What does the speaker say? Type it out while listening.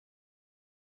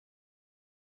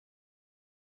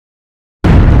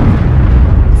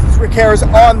Patrick Harris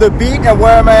on the beat. And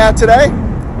where am I at today?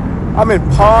 I'm in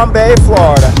Palm Bay,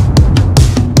 Florida.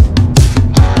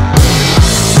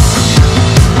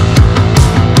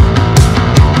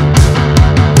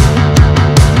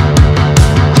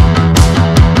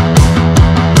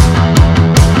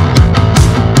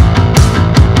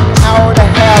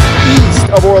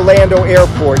 Of Orlando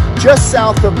Airport, just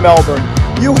south of Melbourne,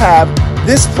 you have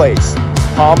this place,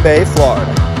 Palm Bay,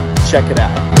 Florida. Check it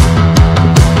out.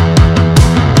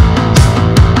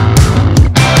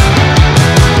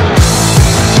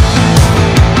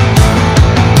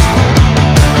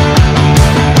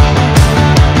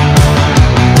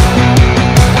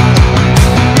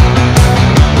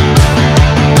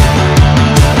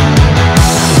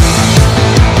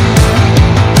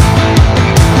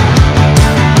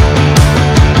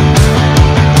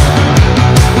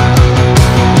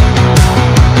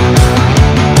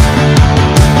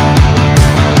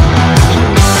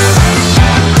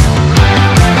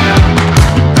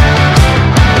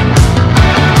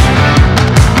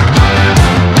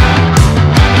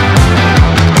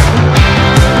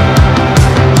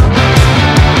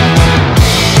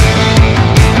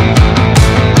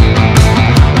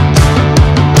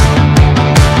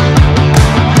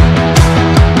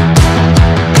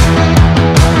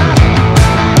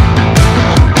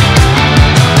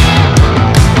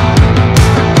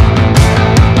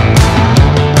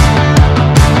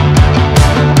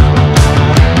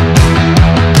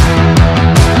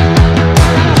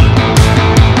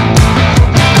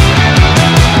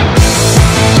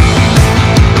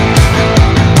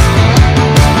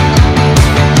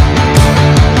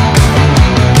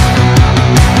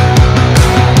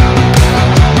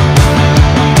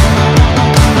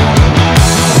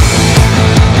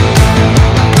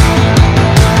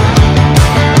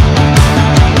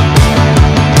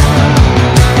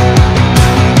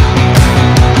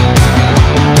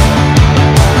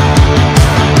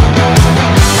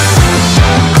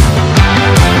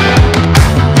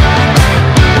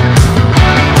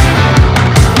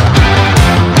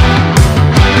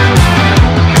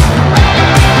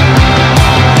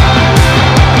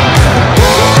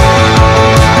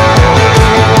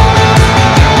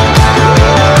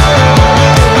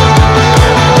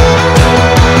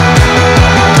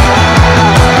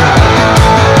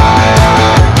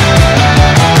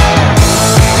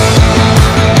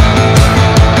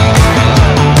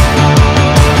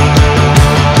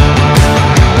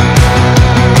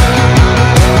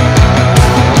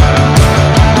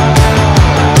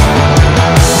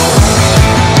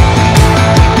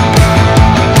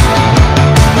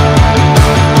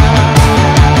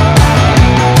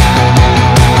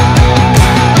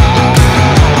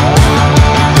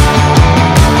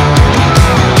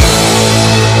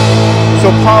 So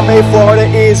Palm Bay, Florida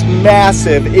is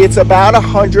massive. It's about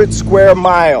 100 square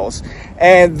miles.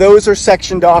 And those are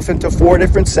sectioned off into 4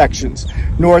 different sections: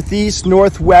 northeast,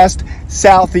 northwest,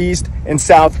 southeast, and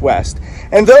southwest.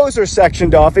 And those are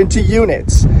sectioned off into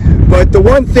units. But the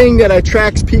one thing that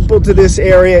attracts people to this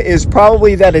area is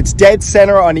probably that it's dead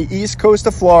center on the east coast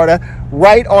of Florida,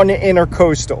 right on the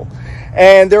intercoastal.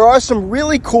 And there are some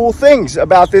really cool things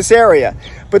about this area,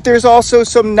 but there's also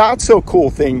some not so cool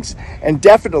things, and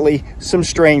definitely some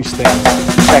strange things.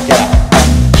 Check it out.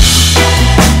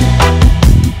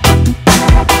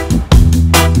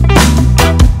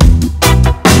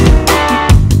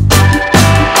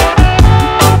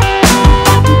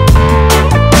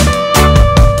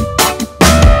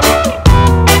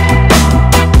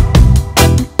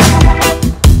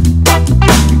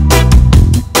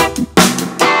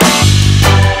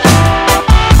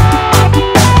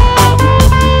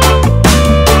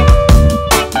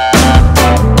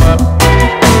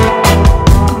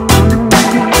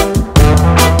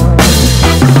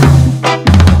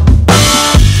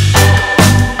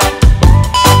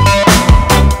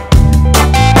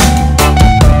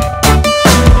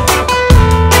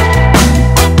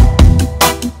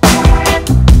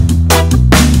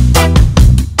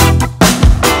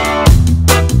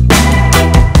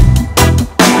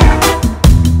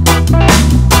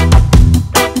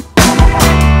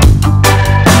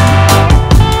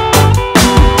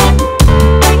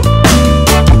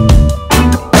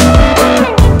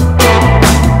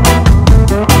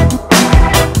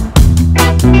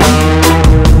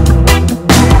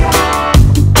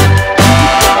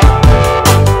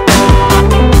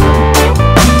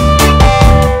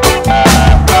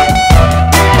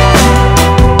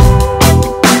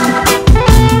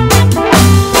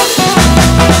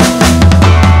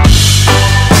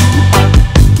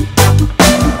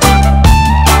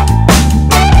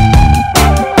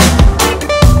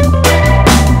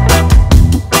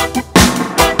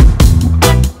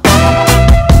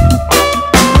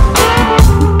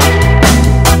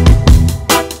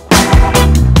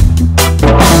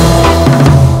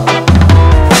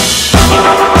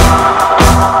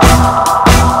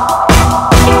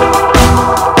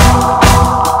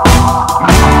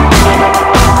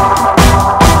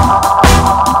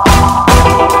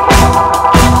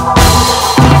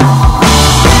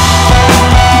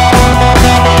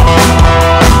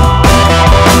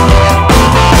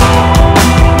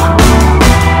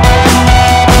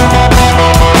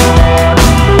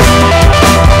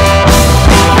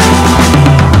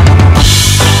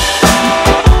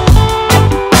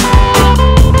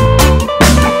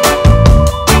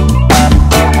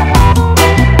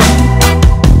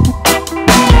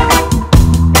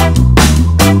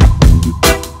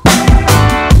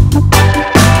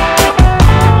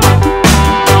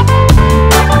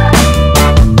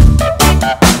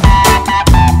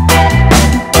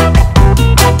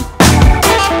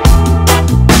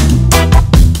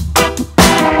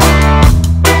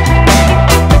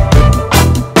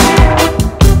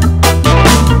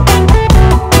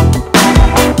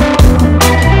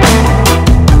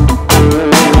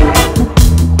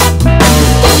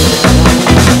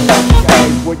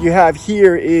 you have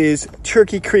here is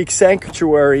Turkey Creek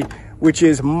Sanctuary, which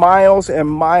is miles and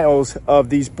miles of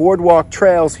these boardwalk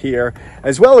trails here,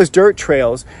 as well as dirt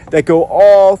trails that go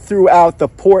all throughout the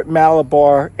Port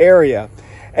Malabar area.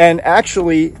 And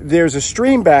actually, there's a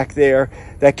stream back there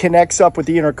that connects up with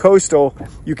the intercoastal.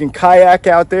 You can kayak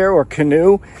out there or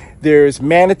canoe. There's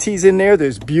manatees in there.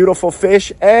 There's beautiful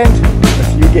fish and a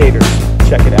few gators.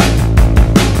 Check it out.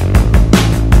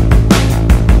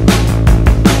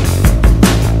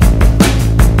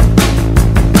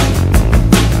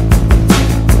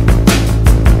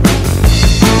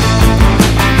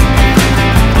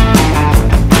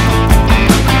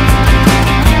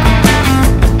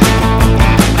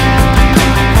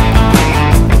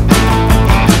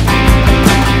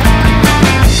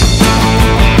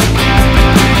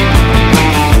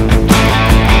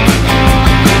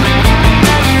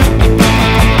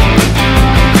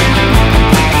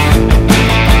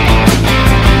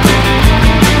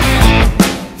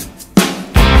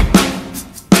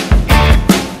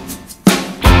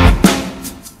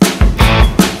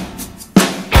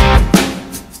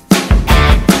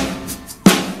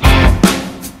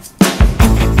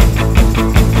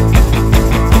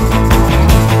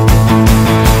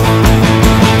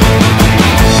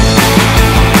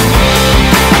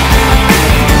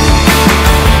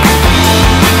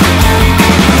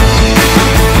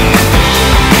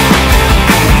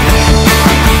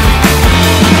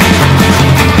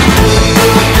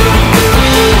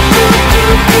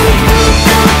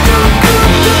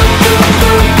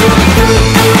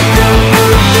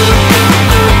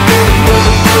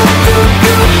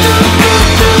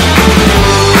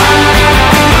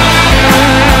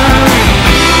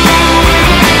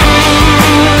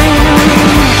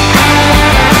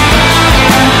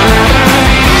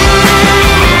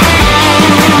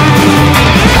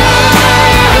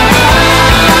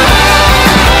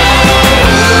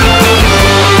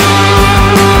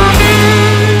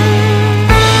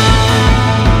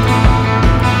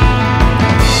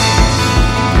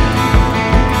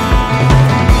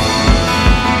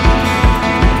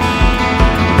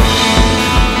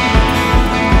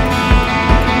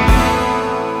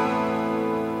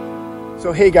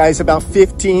 So hey guys, about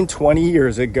 15-20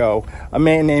 years ago, a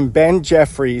man named Ben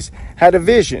Jeffries had a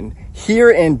vision here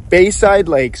in Bayside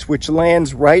Lakes, which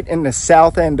lands right in the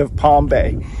south end of Palm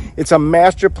Bay. It's a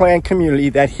master plan community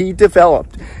that he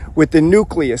developed with the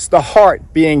nucleus, the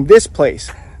heart being this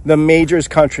place, the Majors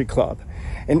Country Club.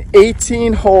 An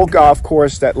 18-hole golf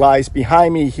course that lies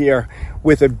behind me here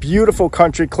with a beautiful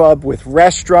country club with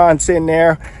restaurants in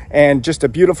there and just a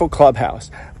beautiful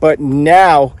clubhouse. But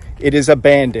now it is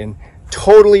abandoned.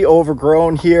 Totally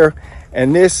overgrown here,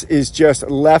 and this is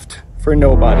just left for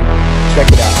nobody.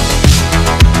 Check it out.